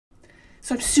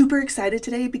So I'm super excited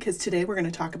today because today we're going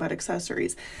to talk about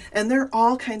accessories. And there are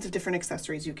all kinds of different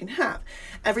accessories you can have.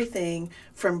 Everything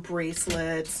from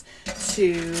bracelets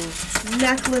to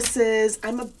necklaces.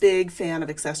 I'm a big fan of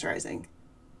accessorizing.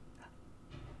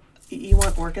 You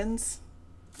want organs?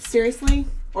 Seriously?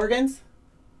 Organs?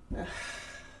 Ugh.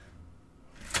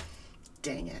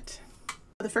 Dang it.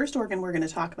 The first organ we're going to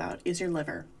talk about is your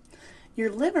liver. Your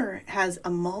liver has a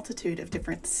multitude of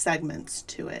different segments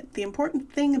to it. The important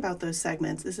thing about those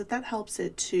segments is that helps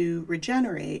it to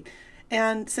regenerate.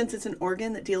 And since it's an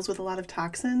organ that deals with a lot of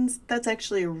toxins, that's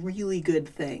actually a really good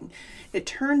thing. It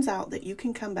turns out that you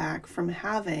can come back from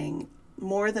having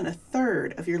more than a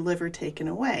third of your liver taken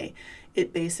away.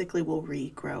 It basically will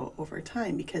regrow over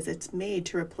time because it's made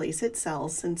to replace its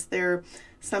cells, since they're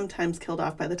sometimes killed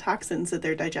off by the toxins that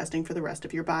they're digesting for the rest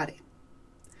of your body.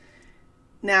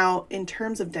 Now, in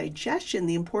terms of digestion,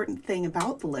 the important thing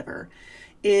about the liver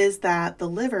is that the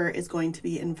liver is going to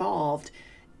be involved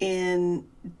in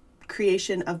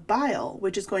creation of bile,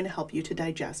 which is going to help you to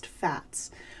digest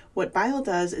fats. What bile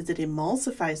does is it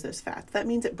emulsifies those fats. That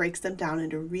means it breaks them down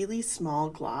into really small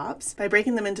globs. By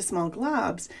breaking them into small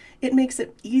globs, it makes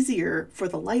it easier for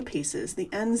the lipases, the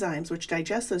enzymes which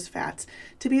digest those fats,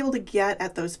 to be able to get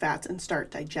at those fats and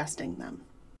start digesting them.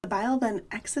 The bile then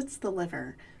exits the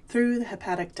liver through the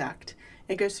hepatic duct.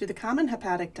 It goes through the common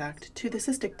hepatic duct to the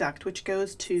cystic duct, which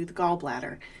goes to the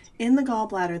gallbladder. In the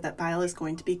gallbladder, that bile is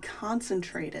going to be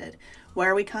concentrated. Why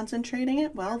are we concentrating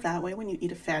it? Well, that way when you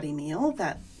eat a fatty meal,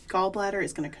 that gallbladder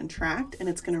is going to contract and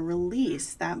it's going to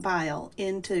release that bile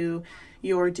into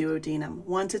your duodenum.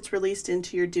 Once it's released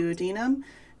into your duodenum,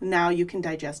 now you can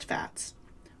digest fats.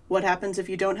 What happens if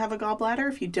you don't have a gallbladder?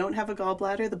 If you don't have a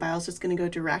gallbladder, the bile is just going to go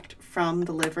direct from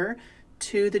the liver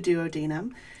to the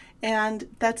duodenum. And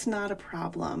that's not a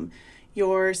problem.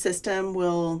 Your system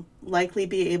will likely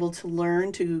be able to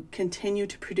learn to continue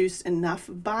to produce enough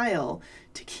bile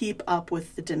to keep up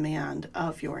with the demand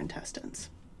of your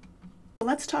intestines.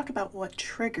 Let's talk about what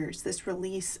triggers this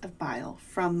release of bile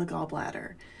from the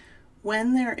gallbladder.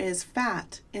 When there is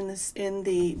fat in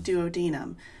the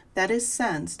duodenum, that is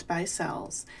sensed by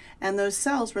cells, and those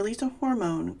cells release a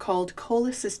hormone called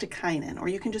cholecystokinin, or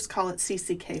you can just call it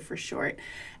CCK for short.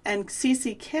 And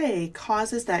CCK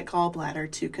causes that gallbladder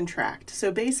to contract.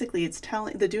 So basically it's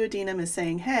telling, the duodenum is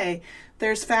saying, hey,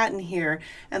 there's fat in here,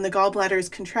 and the gallbladder is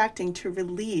contracting to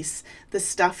release the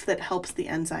stuff that helps the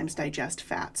enzymes digest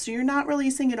fat. So you're not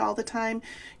releasing it all the time,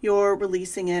 you're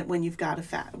releasing it when you've got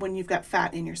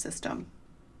fat in your system.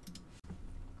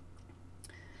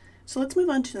 So let's move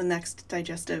on to the next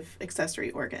digestive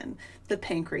accessory organ, the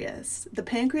pancreas. The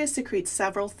pancreas secretes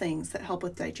several things that help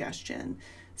with digestion.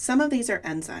 Some of these are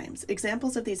enzymes.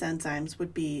 Examples of these enzymes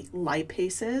would be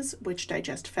lipases, which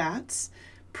digest fats,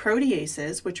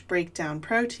 proteases, which break down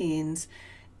proteins,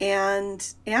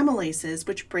 and amylases,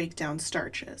 which break down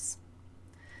starches.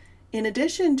 In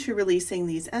addition to releasing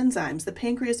these enzymes, the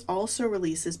pancreas also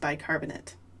releases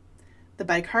bicarbonate. The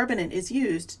bicarbonate is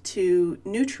used to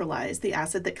neutralize the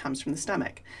acid that comes from the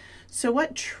stomach. So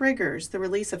what triggers the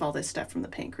release of all this stuff from the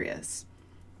pancreas?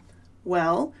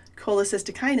 Well,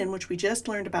 cholecystokinin, which we just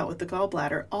learned about with the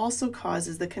gallbladder, also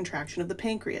causes the contraction of the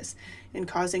pancreas. In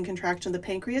causing contraction of the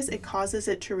pancreas, it causes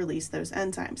it to release those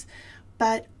enzymes.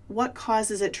 But what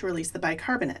causes it to release the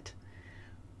bicarbonate?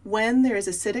 When there is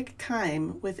acidic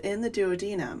chyme within the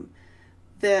duodenum,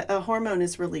 a hormone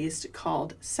is released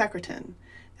called secretin.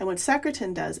 And what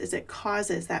secretin does is it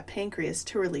causes that pancreas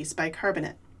to release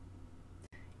bicarbonate.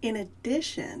 In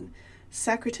addition,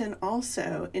 secretin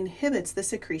also inhibits the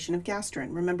secretion of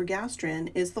gastrin. Remember,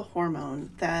 gastrin is the hormone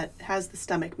that has the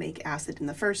stomach make acid in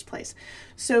the first place.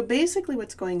 So basically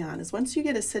what's going on is once you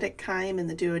get acidic chyme in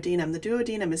the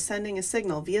duodenum is sending a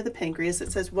signal via the pancreas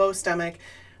that says, whoa, stomach,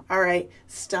 all right,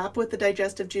 stop with the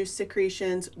digestive juice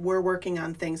secretions. We're working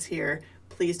on things here.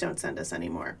 Please don't send us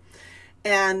anymore.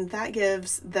 And that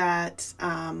gives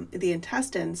the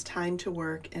intestines time to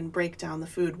work and break down the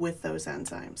food with those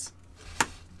enzymes.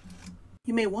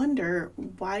 You may wonder,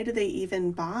 why do they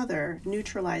even bother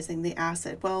neutralizing the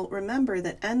acid? Well, remember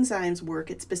that enzymes work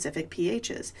at specific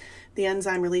pHs. The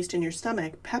enzyme released in your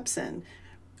stomach, pepsin,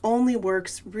 only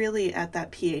works really at that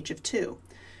pH of 2.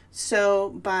 So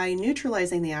by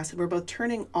neutralizing the acid, we're both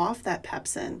turning off that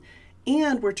pepsin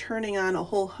and we're turning on a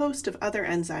whole host of other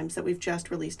enzymes that we've just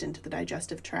released into the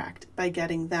digestive tract by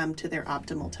getting them to their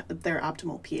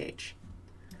optimal pH.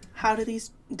 How do these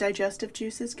digestive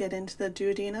juices get into the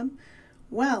duodenum?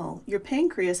 Well, your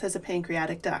pancreas has a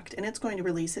pancreatic duct, and it's going to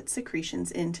release its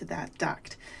secretions into that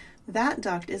duct. That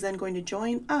duct is then going to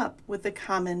join up with the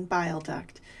common bile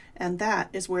duct, and that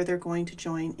is where they're going to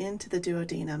join into the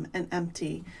duodenum and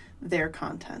empty their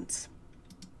contents.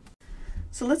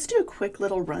 So let's do a quick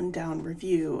little rundown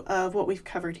review of what we've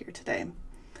covered here today.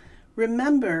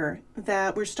 Remember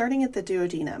that we're starting at the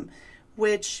duodenum,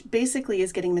 which basically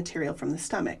is getting material from the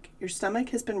stomach. Your stomach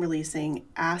has been releasing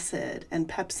acid and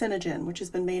pepsinogen, which has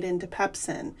been made into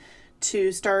pepsin,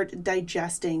 to start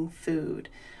digesting food.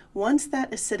 Once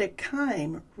that acidic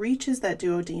chyme reaches that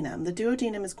duodenum, the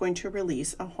duodenum is going to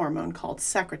release a hormone called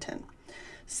secretin.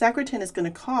 Secretin is going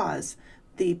to cause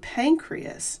the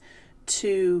pancreas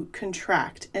to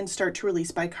contract and start to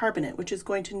release bicarbonate, which is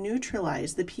going to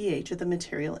neutralize the pH of the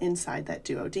material inside that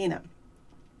duodenum.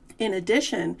 In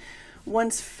addition,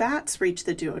 once fats reach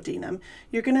the duodenum,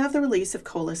 you're going to have the release of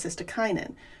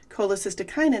cholecystokinin.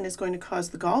 Cholecystokinin is going to cause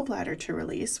the gallbladder to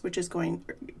release, which is going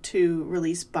to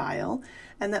release bile,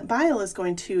 and that bile is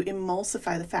going to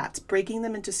emulsify the fats, breaking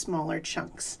them into smaller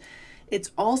chunks.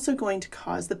 It's also going to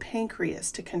cause the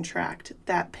pancreas to contract.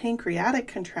 That pancreatic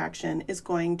contraction is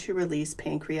going to release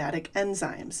pancreatic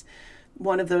enzymes.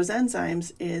 One of those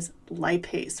enzymes is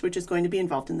lipase, which is going to be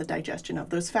involved in the digestion of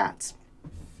those fats.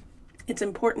 It's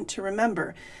important to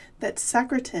remember that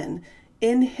secretin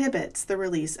inhibits the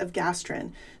release of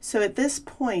gastrin. So at this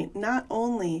point, not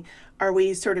only are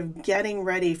we sort of getting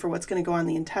ready for what's going to go on in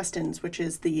the intestines, which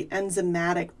is the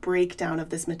enzymatic breakdown of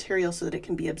this material so that it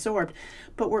can be absorbed,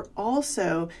 but we're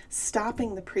also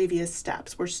stopping the previous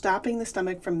steps. We're stopping the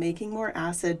stomach from making more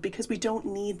acid because we don't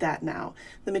need that now.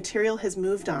 The material has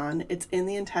moved on. It's in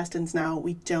the intestines now.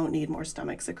 We don't need more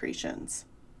stomach secretions.